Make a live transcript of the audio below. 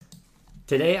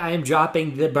Today I am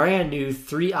dropping the brand new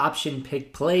 3 option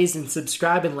pick plays, and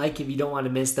subscribe and like if you don't want to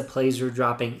miss the plays we're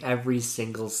dropping every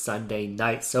single Sunday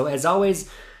night. So as always,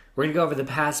 we're going to go over the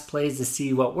past plays to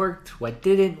see what worked, what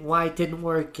didn't, why it didn't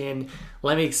work, and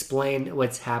let me explain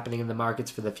what's happening in the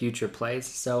markets for the future plays.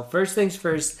 So first things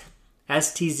first,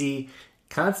 STZ,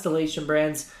 Constellation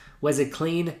Brands, was a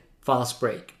clean false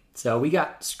break. So we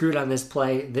got screwed on this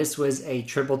play. This was a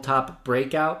triple top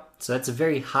breakout. So that's a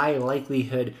very high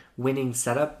likelihood winning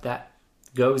setup that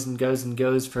goes and goes and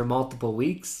goes for multiple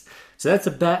weeks. So that's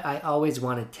a bet I always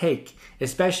want to take,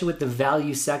 especially with the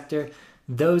value sector.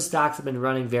 Those stocks have been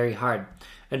running very hard.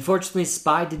 Unfortunately,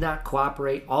 SPY did not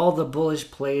cooperate. All the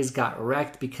bullish plays got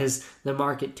wrecked because the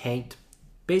market tanked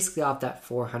basically off that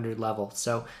 400 level.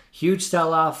 So huge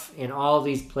sell-off, and all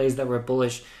these plays that were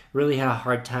bullish really had a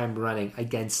hard time running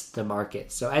against the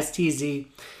market. So STZ,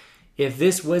 if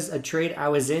this was a trade I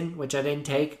was in, which I didn't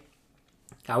take,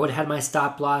 I would have had my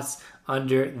stop loss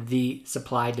under the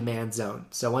supply-demand zone.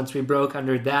 So once we broke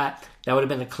under that, that would have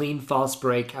been a clean false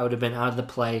break. I would have been out of the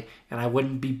play, and I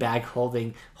wouldn't be bag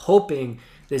holding, hoping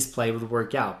this play would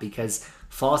work out, because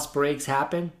false breaks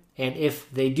happen, and if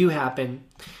they do happen,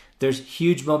 there's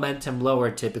huge momentum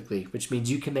lower typically, which means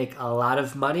you can make a lot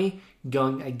of money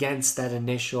going against that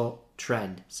initial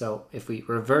trend. So if we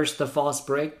reverse the false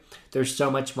break, there's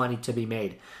so much money to be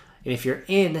made. And if you're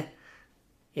in,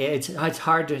 it's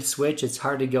hard to switch. It's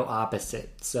hard to go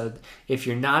opposite. So if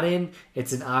you're not in,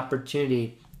 it's an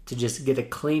opportunity to just get a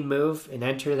clean move and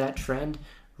enter that trend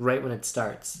right when it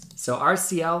starts. So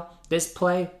RCL, this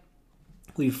play,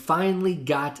 we finally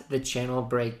got the channel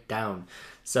break down.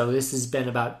 So this has been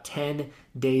about 10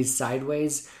 days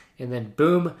sideways, and then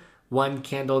boom, one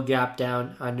candle gap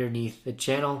down underneath the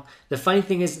channel. The funny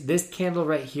thing is, this candle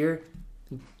right here,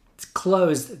 it's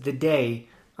closed the day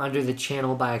under the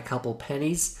channel by a couple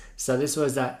pennies. So this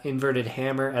was that inverted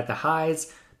hammer at the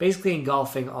highs, basically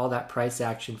engulfing all that price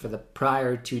action for the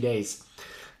prior 2 days.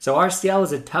 So RCL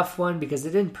is a tough one because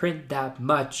it didn't print that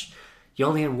much. You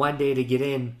only had 1 day to get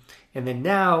in. And then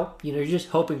now, you're just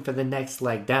hoping for the next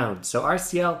leg down. So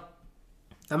RCL,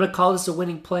 I'm going to call this a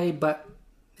winning play, but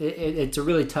it's a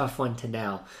really tough one to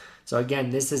nail. So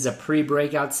again, this is a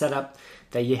pre-breakout setup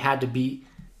that you had to be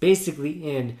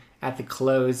basically in at the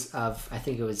close of, I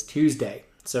think it was Tuesday.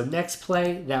 So next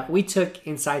play that we took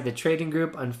inside the trading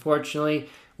group, unfortunately,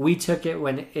 we took it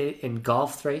when it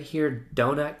engulfed right here,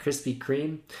 Donut Krispy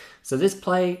Kreme. So this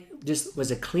play just was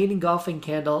a clean engulfing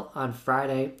candle on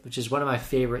Friday, which is one of my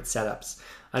favorite setups.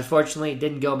 Unfortunately, it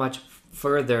didn't go much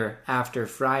further after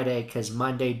Friday because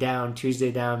Monday down,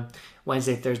 Tuesday down,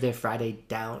 Wednesday, Thursday, Friday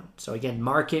down. So again,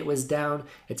 market was down.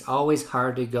 It's always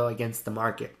hard to go against the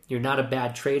market. You're not a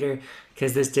bad trader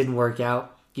because this didn't work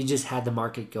out. You just had the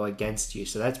market go against you.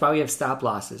 So that's why we have stop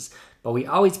losses. But we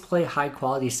always play high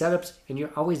quality setups, and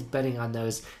you're always betting on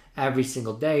those every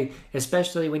single day,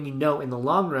 especially when you know in the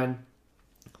long run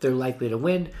they're likely to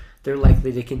win, they're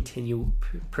likely to continue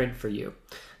print for you.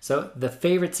 So the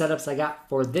favorite setups I got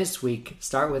for this week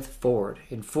start with Ford.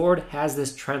 And Ford has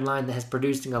this trend line that is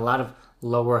producing a lot of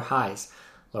lower highs.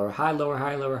 Lower high, lower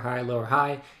high, lower high, lower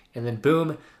high, and then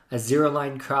boom, a zero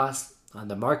line cross on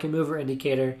the market mover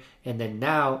indicator, and then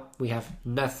now we have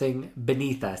nothing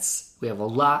beneath us. We have a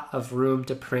lot of room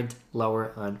to print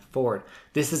lower on Ford.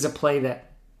 This is a play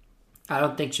that I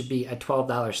don't think should be a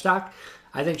 $12 stock.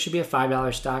 I think it should be a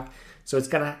 $5 stock. So it's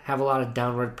going to have a lot of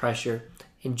downward pressure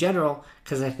in general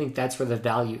because I think that's where the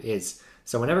value is.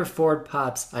 So whenever Ford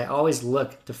pops, I always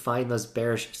look to find those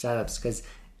bearish setups because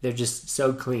they're just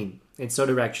so clean and so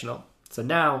directional. So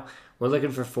now we're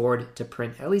looking for Ford to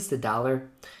print at least $1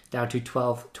 down to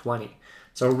 $12.20.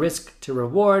 So risk to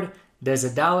reward, does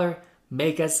 $1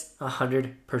 make us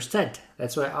 100%?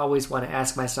 That's what I always want to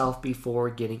ask myself before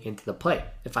getting into the play.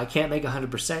 If I can't make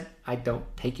 100%, I don't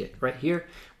take it. Right here,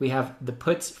 we have the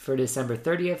puts for December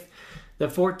 30th. The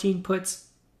 13 puts,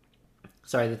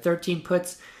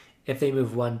 if they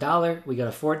move $1, we go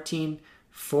to 14.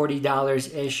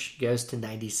 $40-ish goes to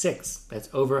 96. That's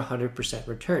over 100%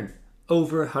 return.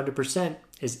 Over 100%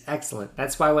 is excellent.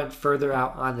 That's why I went further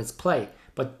out on this play.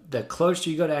 But the closer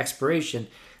you go to expiration,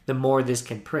 the more this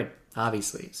can print,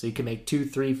 obviously. So you can make 2,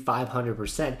 3,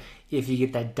 500% if you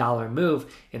get that dollar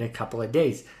move in a couple of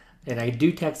days. And I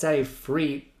do text out a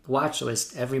free watch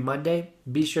list every Monday.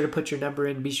 Be sure to put your number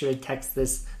in. Be sure to text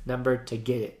this number to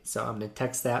get it. So I'm going to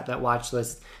text that watch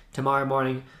list tomorrow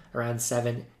morning around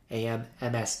 7 a.m.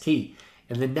 MST.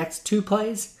 And the next 2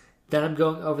 plays, then I'm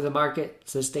going over the market,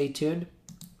 so stay tuned.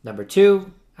 Number 2,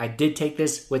 I did take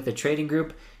this with the trading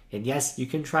group. And yes, you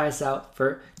can try us out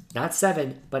for not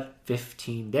 7, but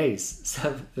 15 days.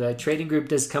 So the trading group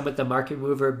does come with the market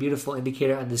mover, beautiful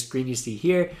indicator on the screen you see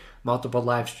here, multiple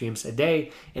live streams a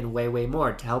day, and way, way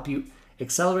more to help you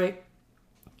accelerate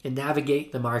and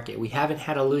navigate the market. We haven't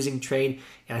had a losing trade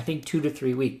in, I think, 2 to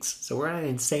 3 weeks. So we're on an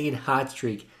insane hot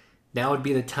streak. Now would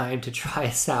be the time to try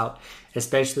us out,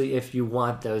 especially if you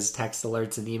want those text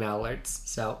alerts and email alerts.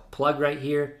 So plug right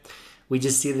here. We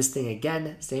just see this thing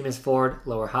again, same as forward,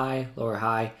 lower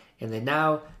high, and then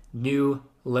now new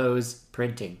lows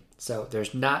printing. So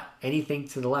there's not anything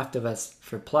to the left of us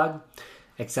for plug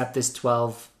except this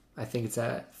 12, I think it's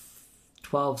a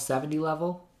 1270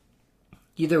 level.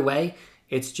 Either way,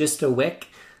 it's just a wick,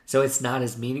 so it's not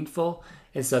as meaningful.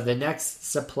 And so the next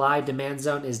supply demand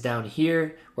zone is down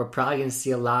here. We're probably going to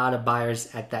see a lot of buyers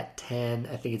at that 10,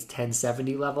 I think it's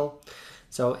 1070 level.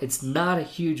 So it's not a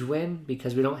huge win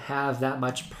because we don't have that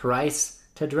much price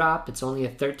to drop. It's only a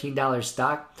 $13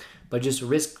 stock, but just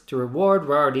risk to reward.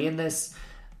 We're already in this.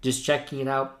 Just checking it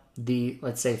out. The,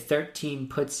 let's say 13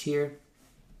 puts here,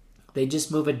 they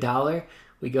just move $1.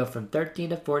 We go from 13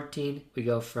 to 14. We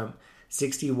go from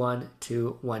 61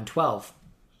 to 112.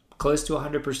 Close to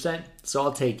 100%, so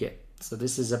I'll take it. So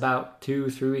this is about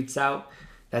 2-3 weeks out.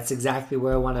 That's exactly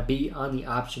where I want to be on the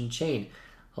option chain.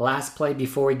 Last play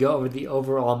before we go over the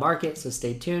overall market, so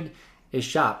stay tuned, is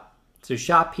SHOP. So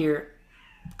SHOP here,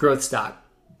 growth stock.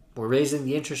 We're raising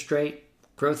the interest rate.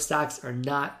 Growth stocks are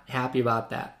not happy about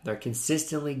that. They're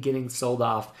consistently getting sold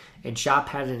off, and SHOP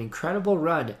had an incredible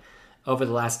run over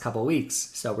the last couple weeks.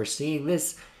 So we're seeing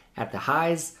this at the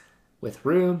highs with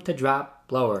room to drop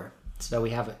lower. So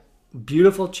we have a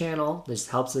beautiful channel. This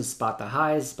helps us spot the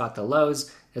highs, spot the lows,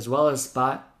 as well as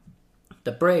spot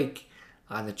the break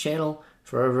on the channel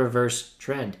for a reverse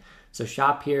trend. So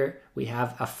SHOP here, we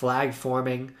have a flag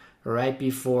forming right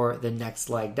before the next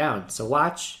leg down. So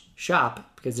watch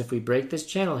SHOP, because if we break this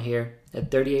channel here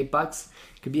at $38,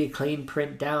 it could be a clean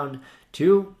print down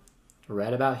to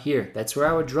right about here. That's where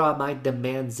I would draw my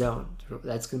demand zone.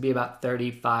 That's going to be about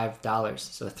 $35.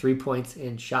 So 3 points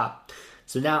in SHOP.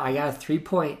 So now I got a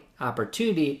 3-point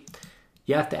opportunity.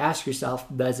 You have to ask yourself,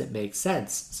 does it make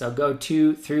sense? So go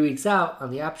 2-3 weeks out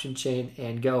on the option chain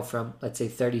and go from, let's say,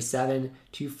 37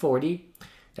 to 40.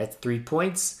 That's 3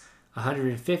 points.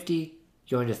 150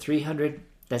 going to 300.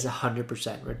 That's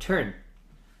 100% return.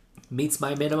 Meets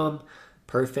my minimum.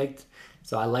 Perfect.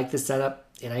 So I like the setup.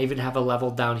 And I even have a level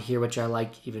down here, which I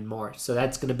like even more. So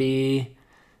that's going to be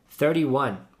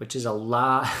 31, which is a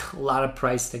lot of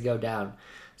price to go down.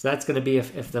 So that's going to be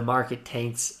if the market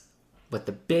tanks with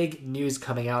the big news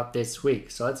coming out this week.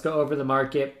 So let's go over the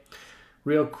market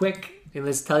real quick and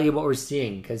let's tell you what we're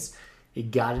seeing, because you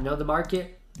got to know the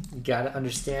market. You got to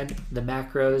understand the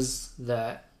macros,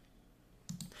 the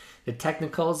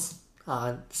technicals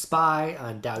on SPY,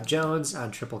 on Dow Jones,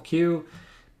 on Triple Q,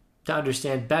 to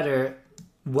understand better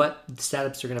what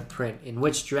setups are going to print, in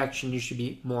which direction you should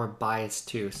be more biased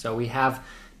to. So we have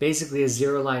basically a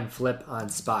zero line flip on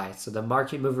SPY. So the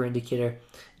market mover indicator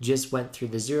just went through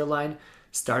the zero line,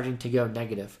 starting to go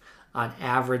negative on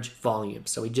average volume.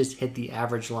 So we just hit the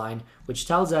average line, which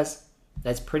tells us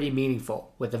that's pretty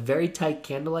meaningful. With a very tight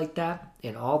candle like that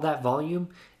and all that volume,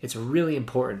 it's really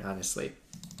important, honestly.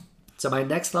 So my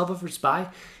next level for SPY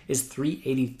is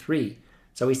 383.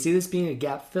 So we see this being a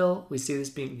gap fill. We see this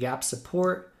being gap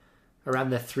support around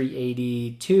the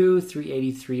 382,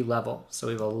 383 level. So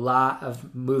we have a lot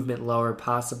of movement lower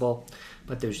possible,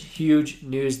 but there's huge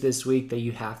news this week that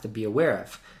you have to be aware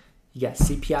of. You got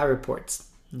CPI reports.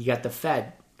 You got the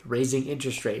Fed raising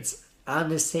interest rates on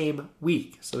the same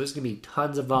week. So there's going to be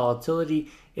tons of volatility.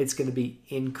 It's going to be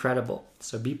incredible.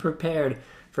 So be prepared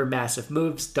for massive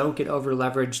moves. Don't get over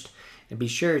leveraged, and be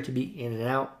sure to be in and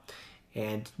out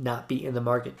and not be in the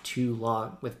market too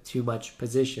long with too much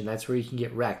position. That's where you can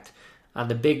get wrecked. On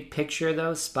the big picture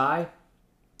though, SPY,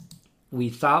 we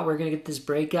thought we were going to get this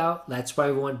breakout. That's why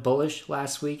we went bullish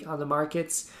last week on the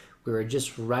markets. We were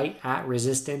just right at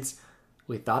resistance.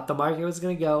 We thought the market was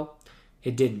going to go.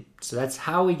 It didn't. So that's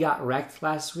how we got wrecked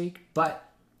last week. But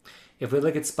if we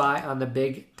look at SPY on the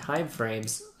big time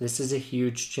frames, this is a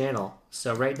huge channel.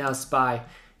 So right now SPY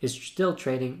is still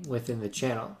trading within the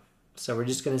channel. So we're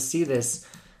just going to see this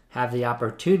have the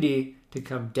opportunity to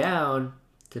come down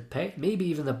to pay, maybe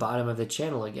even the bottom of the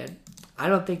channel again. I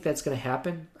don't think that's going to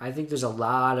happen. I think there's a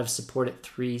lot of support at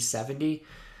 370.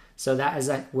 So that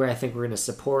is where I think we're going to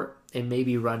support and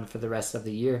maybe run for the rest of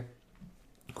the year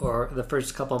or the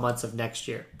first couple months of next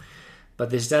year. But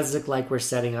this does look like we're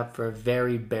setting up for a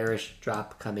very bearish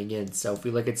drop coming in. So if we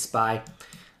look at SPY,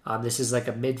 this is like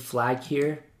a mid flag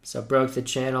here. So broke the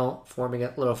channel, forming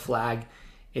a little flag.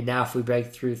 And now if we break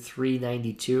through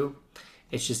 392,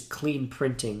 It's just clean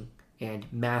printing and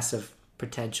massive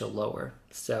potential lower.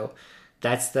 So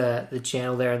that's the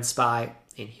channel there in SPY.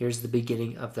 And here's the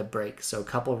beginning of the break. So a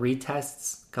couple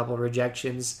retests, a couple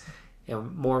rejections,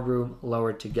 and more room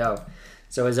lower to go.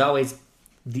 So as always,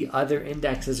 the other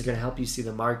indexes are going to help you see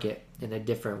the market in a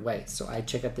different way. So I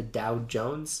check out the Dow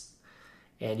Jones,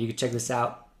 and you can check this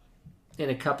out in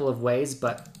a couple of ways.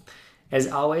 But as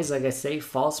always, like I say,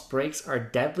 false breaks are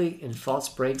deadly, and false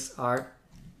breaks are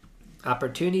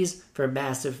opportunities for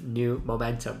massive new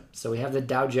momentum. So we have the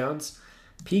Dow Jones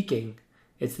peaking.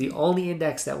 It's the only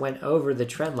index that went over the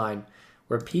trend line.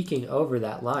 We're peaking over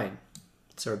that line.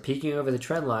 So we're peaking over the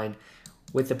trend line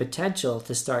with the potential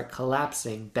to start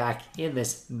collapsing back in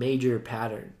this major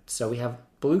pattern. So we have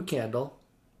blue candle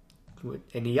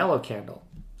and a yellow candle.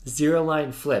 Zero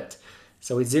line flipped.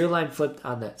 So we zero line flipped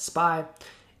on the SPY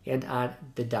and on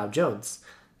the Dow Jones.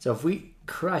 So if we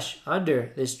crush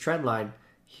under this trend line,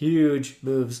 huge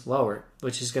moves lower,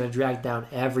 which is going to drag down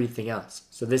everything else.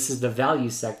 So this is the value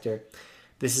sector.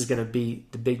 This is going to be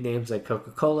the big names like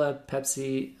Coca-Cola,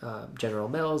 Pepsi, General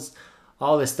Mills,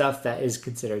 all the stuff that is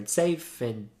considered safe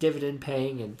and dividend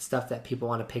paying and stuff that people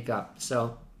want to pick up.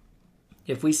 So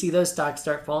if we see those stocks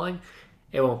start falling,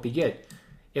 it won't be good.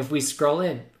 If we scroll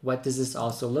in, what does this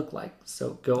also look like?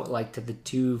 So go like to the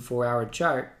 2-4 hour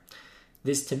chart.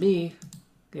 This to me,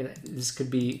 this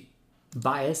could be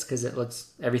biased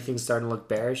because everything's starting to look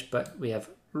bearish, but we have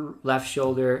left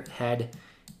shoulder, head,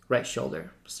 right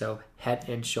shoulder. So head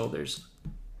and shoulders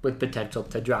with potential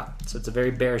to drop. So it's a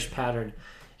very bearish pattern.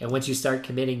 And once you start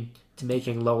committing to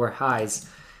making lower highs,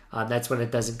 that's when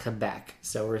it doesn't come back.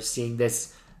 So we're seeing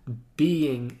this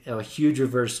being a huge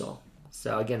reversal.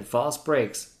 So again, false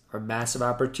breaks are massive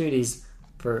opportunities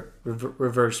for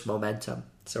reverse momentum.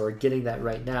 So we're getting that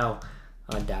right now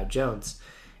on Dow Jones.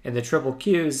 And the triple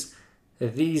Qs,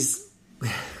 these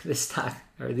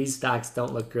stocks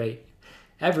don't look great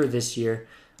ever this year,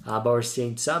 but we're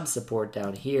seeing some support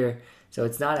down here. So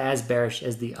it's not as bearish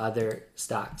as the other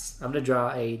stocks. I'm going to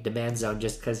draw a demand zone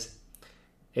just because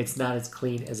it's not as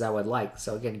clean as I would like.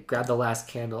 So again, grab the last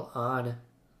candle on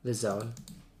the zone.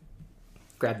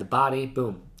 Grab the body,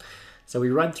 boom. So we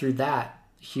run through that,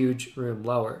 huge room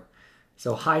lower.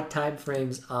 So high time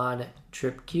frames on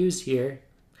trip Qs here.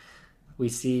 We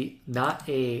see not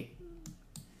a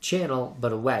channel,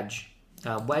 but a wedge.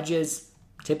 Wedges,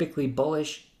 typically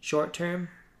bullish short term.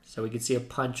 So we can see a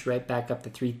punch right back up to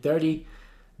 330.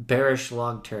 Bearish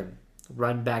long term.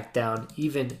 Run back down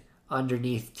even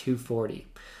underneath 240.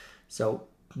 So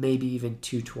maybe even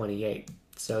 228.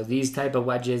 So these type of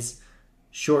wedges,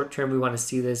 short term we want to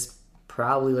see this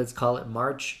probably, let's call it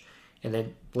March. And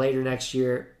then later next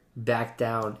year, back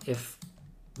down. If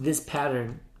this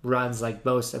pattern runs like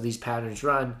most of these patterns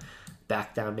run,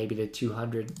 back down maybe to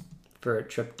 200 for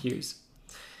trip Qs.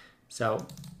 So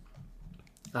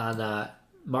on the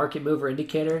market mover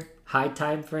indicator, high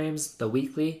time frames, the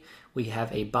weekly, we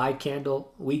have a buy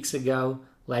candle weeks ago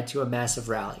led to a massive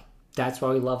rally. That's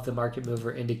why we love the market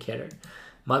mover indicator.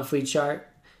 Monthly chart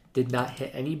did not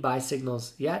hit any buy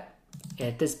signals yet. And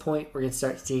at this point, we're going to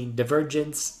start seeing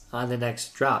divergence on the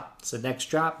next drop. So next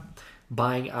drop,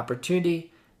 buying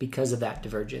opportunity because of that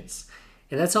divergence.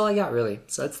 And that's all I got really.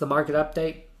 So that's the market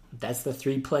update. That's the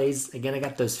 3 plays. Again, I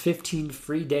got those 15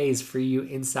 free days for you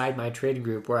inside my trading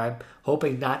group where I'm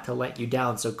hoping not to let you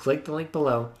down. So click the link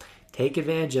below, take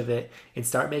advantage of it, and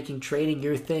start making trading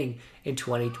your thing in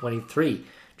 2023.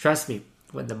 Trust me,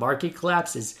 when the market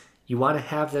collapses, you want to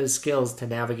have those skills to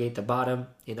navigate the bottom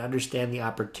and understand the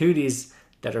opportunities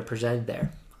that are presented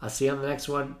there. I'll see you on the next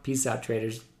one. Peace out,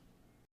 traders.